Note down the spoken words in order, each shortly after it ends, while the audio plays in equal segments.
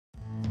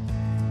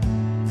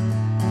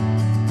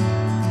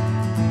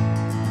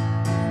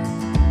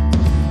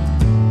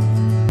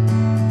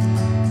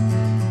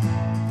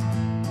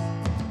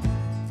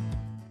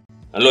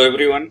Hello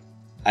everyone,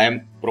 I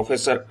am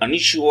Professor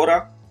Anish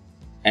Vora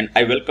and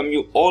I welcome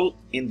you all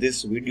in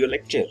this video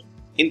lecture.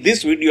 In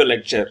this video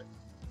lecture,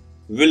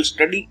 we will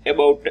study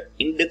about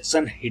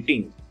induction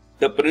heating,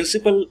 the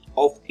principle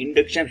of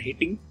induction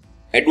heating,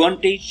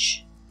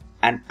 advantage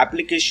and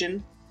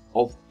application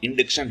of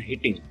induction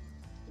heating.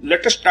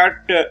 Let us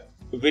start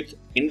with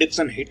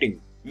induction heating.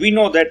 We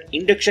know that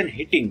induction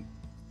heating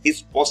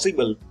is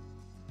possible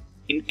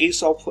in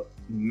case of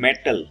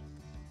metal.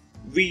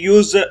 We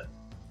use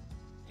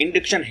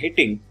induction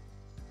heating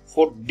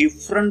for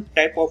different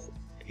type of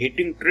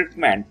heating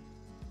treatment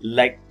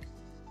like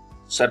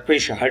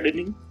surface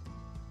hardening,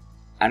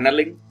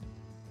 annealing,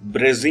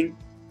 brazing,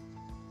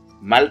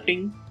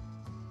 melting,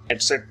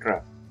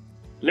 etc.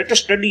 Let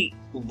us study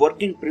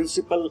working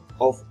principle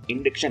of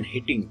induction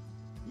heating.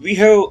 We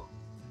have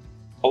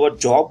our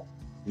job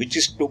which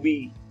is to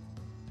be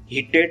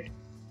heated,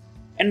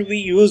 and we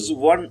use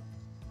one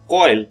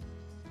coil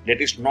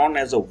that is known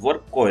as a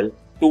work coil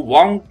to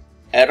wound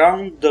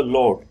around the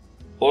load,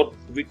 or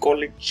we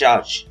call it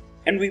charge,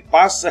 and we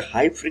pass a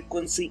high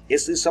frequency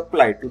AC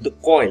supply to the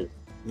coil.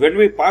 When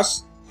we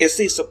pass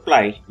AC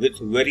supply with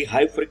very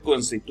high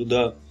frequency to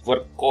the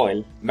work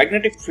coil,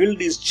 magnetic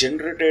field is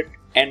generated,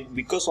 and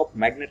because of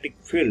magnetic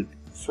field,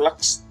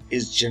 flux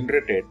is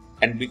generated,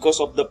 and because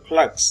of the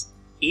flux,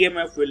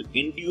 EMF will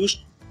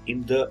induce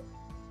in the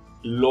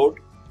load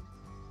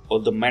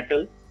or the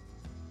metal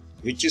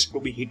which is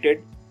to be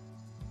heated,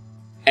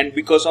 and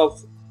because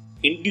of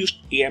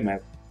induced EMF,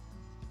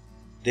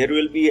 there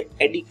will be an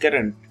eddy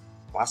current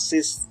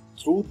passes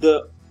through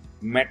the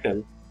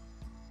metal,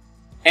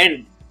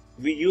 and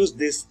we use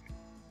this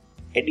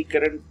eddy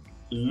current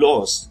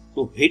loss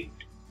to hit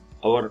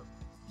our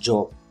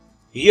job.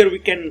 Here we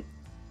can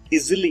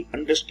easily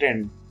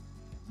understand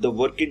the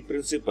working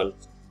principle.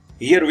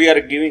 Here we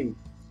are giving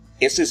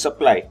AC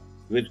supply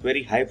with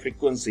very high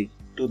frequency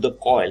to the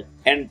coil,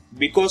 and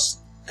because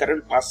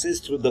current passes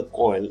through the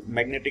coil,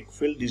 magnetic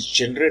field is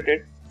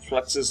generated,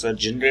 fluxes are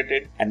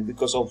generated, and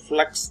because of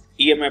flux,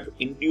 EMF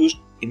induced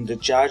in the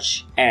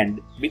charge,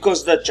 and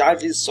because the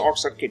charge is short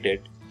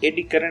circuited,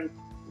 eddy current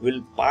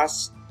will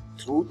pass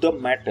through the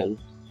metal,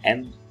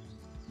 and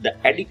the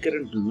eddy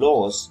current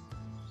loss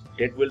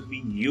that will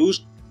be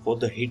used for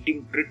the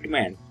heating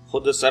treatment,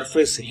 for the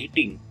surface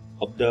heating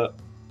of the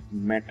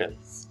metal.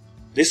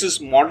 This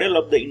is model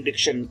of the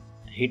induction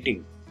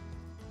heating.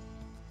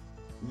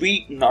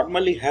 We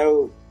normally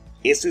have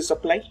AC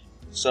supply,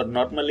 so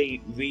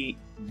normally we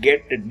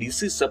get a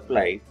DC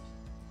supply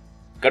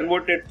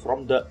converted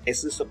from the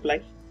AC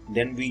supply.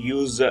 Then we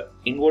use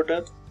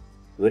inverter.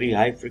 Very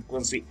high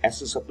frequency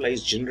AC supply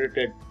is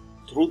generated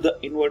through the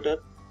inverter,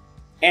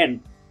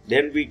 and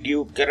then we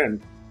give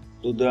current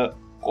to the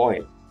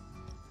coil.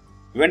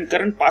 When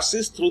current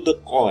passes through the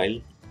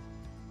coil,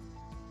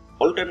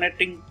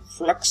 alternating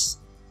flux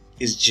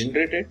is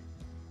generated,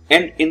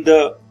 and in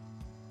the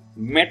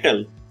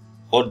metal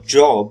or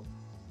job,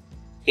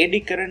 eddy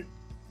current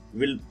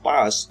will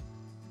pass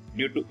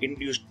due to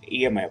induced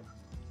EMF,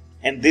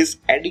 and this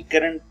eddy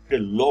current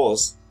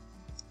loss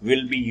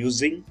will be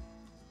using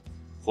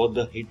for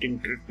the heating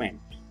treatment.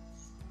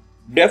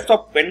 Depth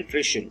of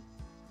penetration.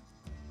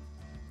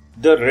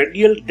 The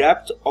radial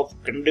depth of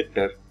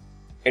conductor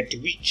at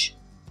which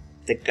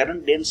the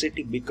current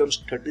density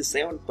becomes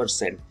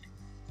 37%,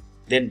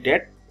 then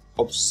depth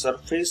of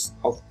surface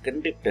of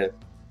conductor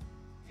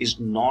is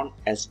known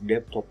as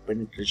depth of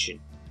penetration.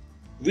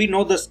 We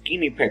know the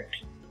skin effect.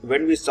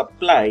 When we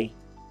supply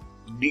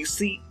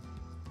DC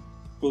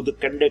to the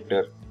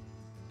conductor,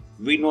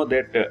 we know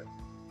that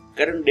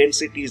current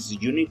density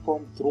is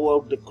uniform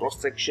throughout the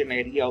cross-section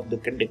area of the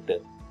conductor.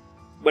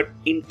 But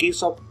in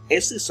case of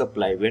AC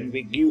supply, when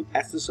we give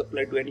AC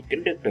supply to any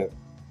conductor,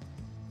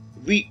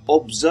 we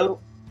observe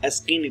a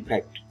skin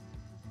effect.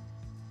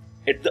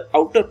 At the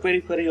outer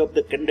periphery of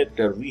the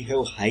conductor, we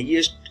have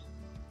highest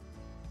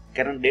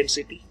current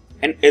density,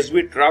 and as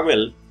we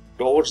travel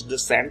towards the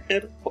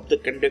center of the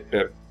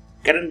conductor,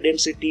 current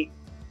density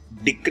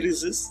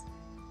decreases,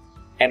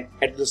 and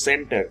at the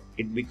center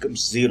it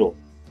becomes zero.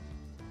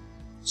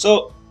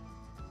 So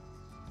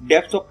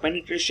depth of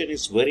penetration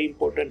is very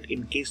important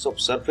in case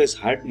of surface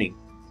hardening.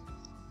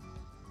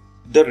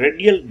 The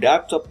radial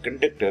depth of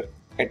conductor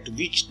at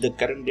which the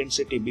current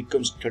density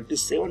becomes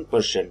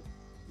 37%,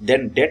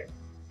 then depth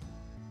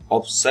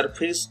of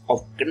surface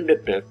of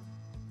conductor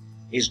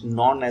is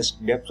known as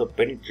depth of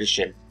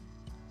penetration,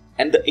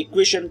 and the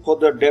equation for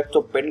the depth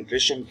of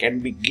penetration can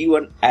be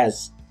given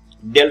as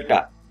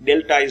delta.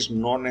 Delta is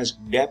known as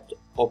depth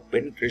of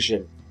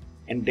penetration,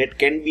 and that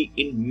can be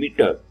in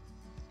meter,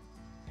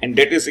 and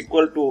that is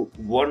equal to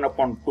 1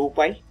 upon 2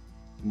 pi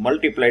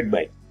multiplied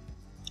by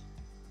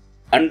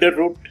under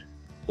root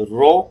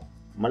rho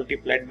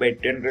multiplied by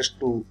 10 raised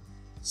to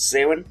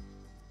 7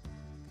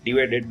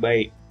 divided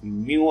by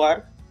mu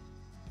r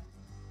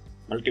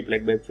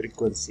multiplied by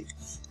frequency,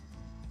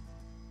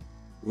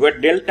 where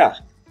delta,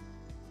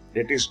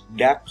 that is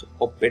depth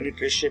of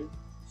penetration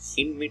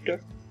in meter,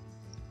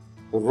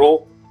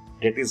 rho,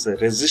 that is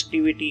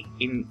resistivity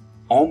in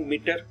ohm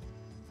meter,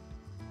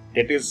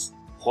 that is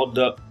for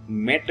the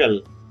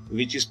metal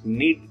which is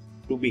need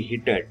to be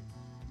heated.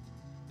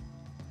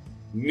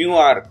 Mu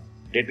r,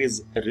 that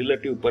is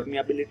relative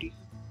permeability,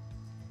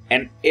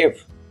 and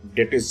F,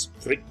 that is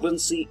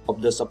frequency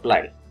of the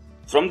supply.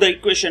 From the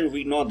equation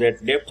we know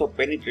that depth of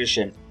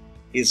penetration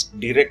is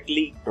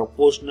directly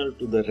proportional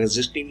to the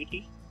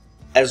resistivity,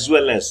 as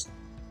well as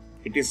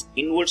it is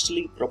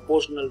inversely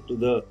proportional to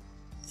the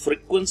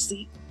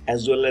frequency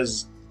as well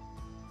as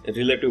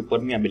relative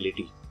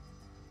permeability.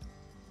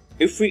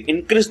 If we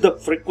increase the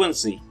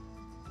frequency,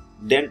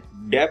 then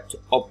depth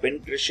of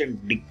penetration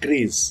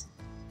decrease.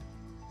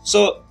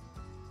 So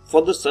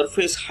for the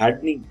surface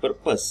hardening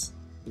purpose,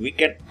 we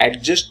can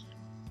adjust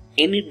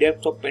any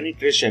depth of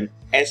penetration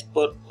as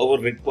per our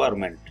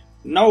requirement.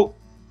 Now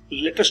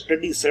let us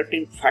study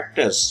certain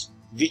factors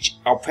which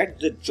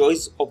affect the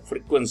choice of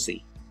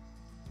frequency.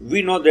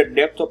 We know that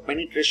depth of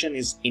penetration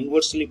is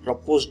inversely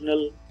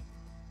proportional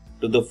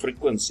to the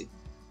frequency.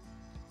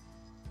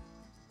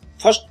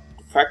 First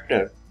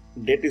factor,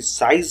 that is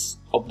size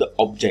of the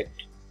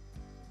object.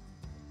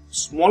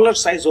 Smaller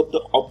size of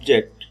the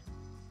object,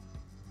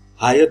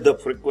 higher the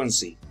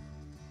frequency.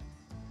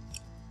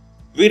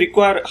 We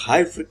require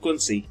high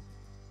frequency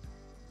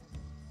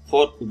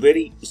for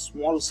very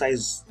small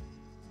size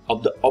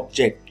of the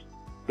object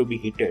to be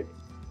heated.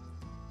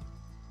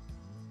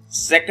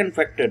 Second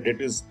factor,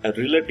 that is a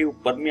relative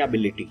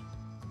permeability.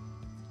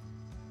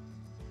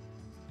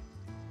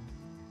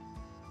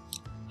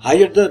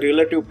 Higher the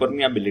relative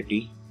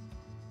permeability,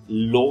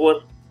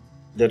 lower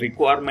the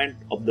requirement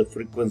of the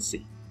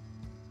frequency.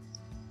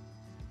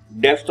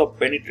 Depth of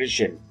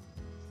penetration,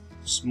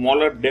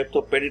 smaller depth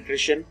of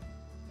penetration,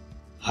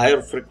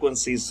 higher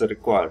frequency is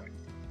required.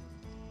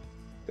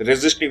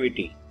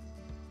 Resistivity,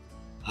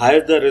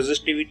 higher the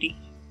resistivity,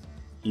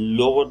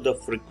 lower the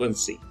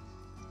frequency.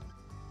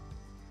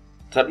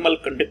 Thermal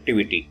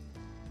conductivity,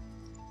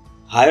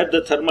 higher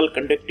the thermal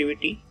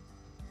conductivity,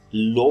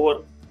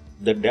 lower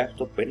the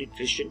depth of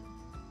penetration,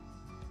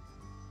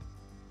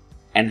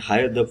 and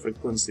higher the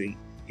frequency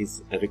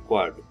is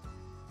required.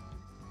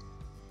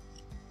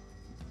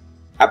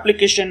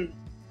 Application,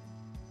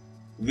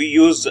 we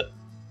use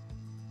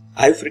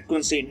high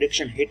frequency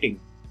induction heating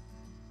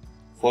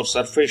for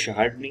surface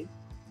hardening,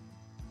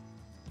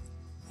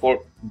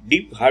 for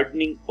deep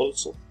hardening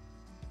also.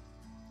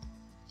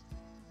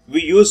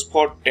 We use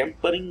for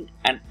tempering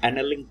and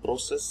annealing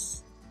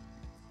process,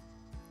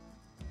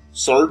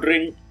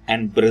 soldering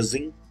and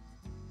brazing,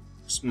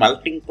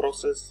 smelting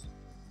process,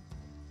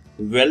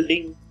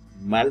 welding,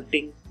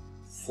 melting,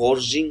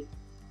 forging.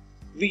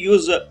 We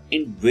use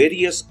in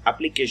various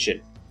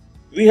applications.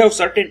 We have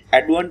certain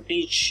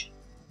advantage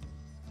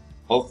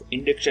of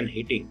induction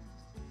heating.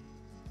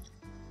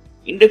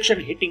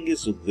 Induction heating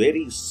is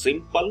very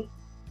simple,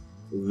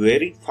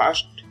 very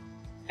fast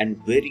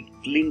and very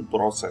clean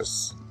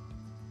process.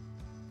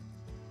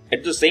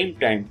 At the same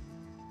time,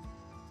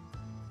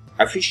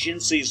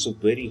 efficiency is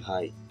very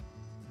high,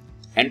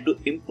 and to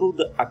improve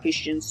the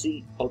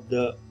efficiency of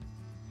the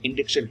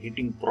induction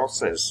heating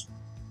process,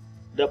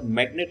 the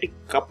magnetic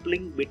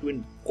coupling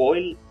between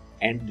coil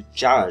and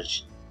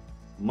charge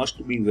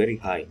must be very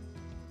high.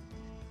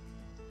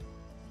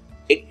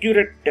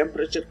 Accurate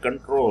temperature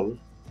control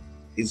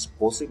is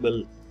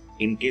possible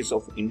in case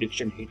of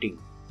induction heating.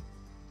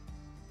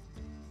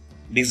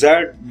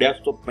 Desired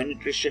depth of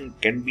penetration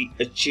can be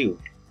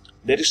achieved.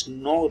 There is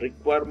no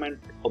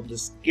requirement of the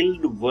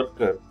skilled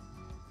worker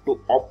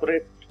to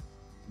operate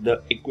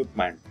the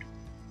equipment.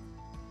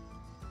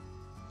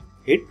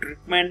 Heat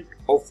treatment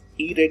of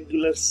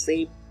irregular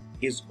shape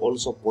is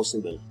also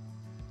possible.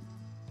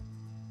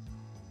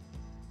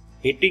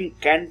 Heating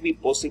can be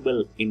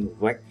possible in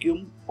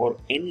vacuum or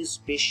any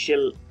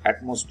special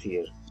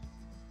atmosphere.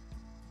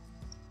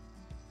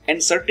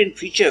 And certain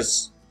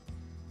features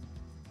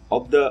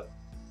of the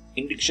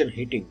induction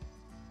heating.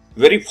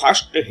 Very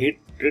fast heat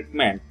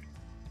treatment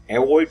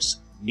avoids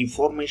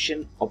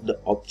deformation of the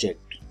object.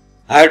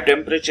 Higher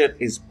temperature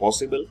is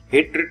possible.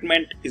 Heat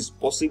treatment is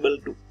possible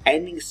to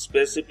any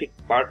specific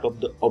part of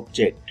the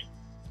object.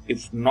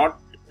 If not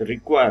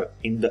required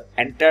in the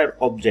entire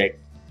object,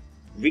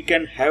 we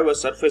can have a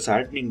surface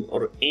hardening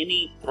or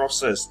any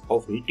process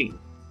of heating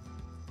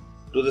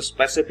to the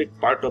specific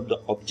part of the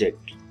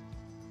object.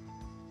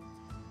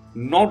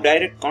 No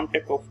direct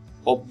contact of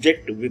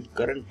object with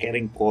current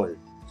carrying coil,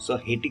 so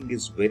heating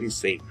is very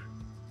safe.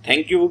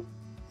 Thank you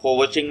for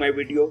watching my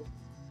video.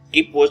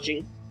 Keep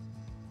watching.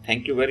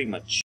 Thank you very much.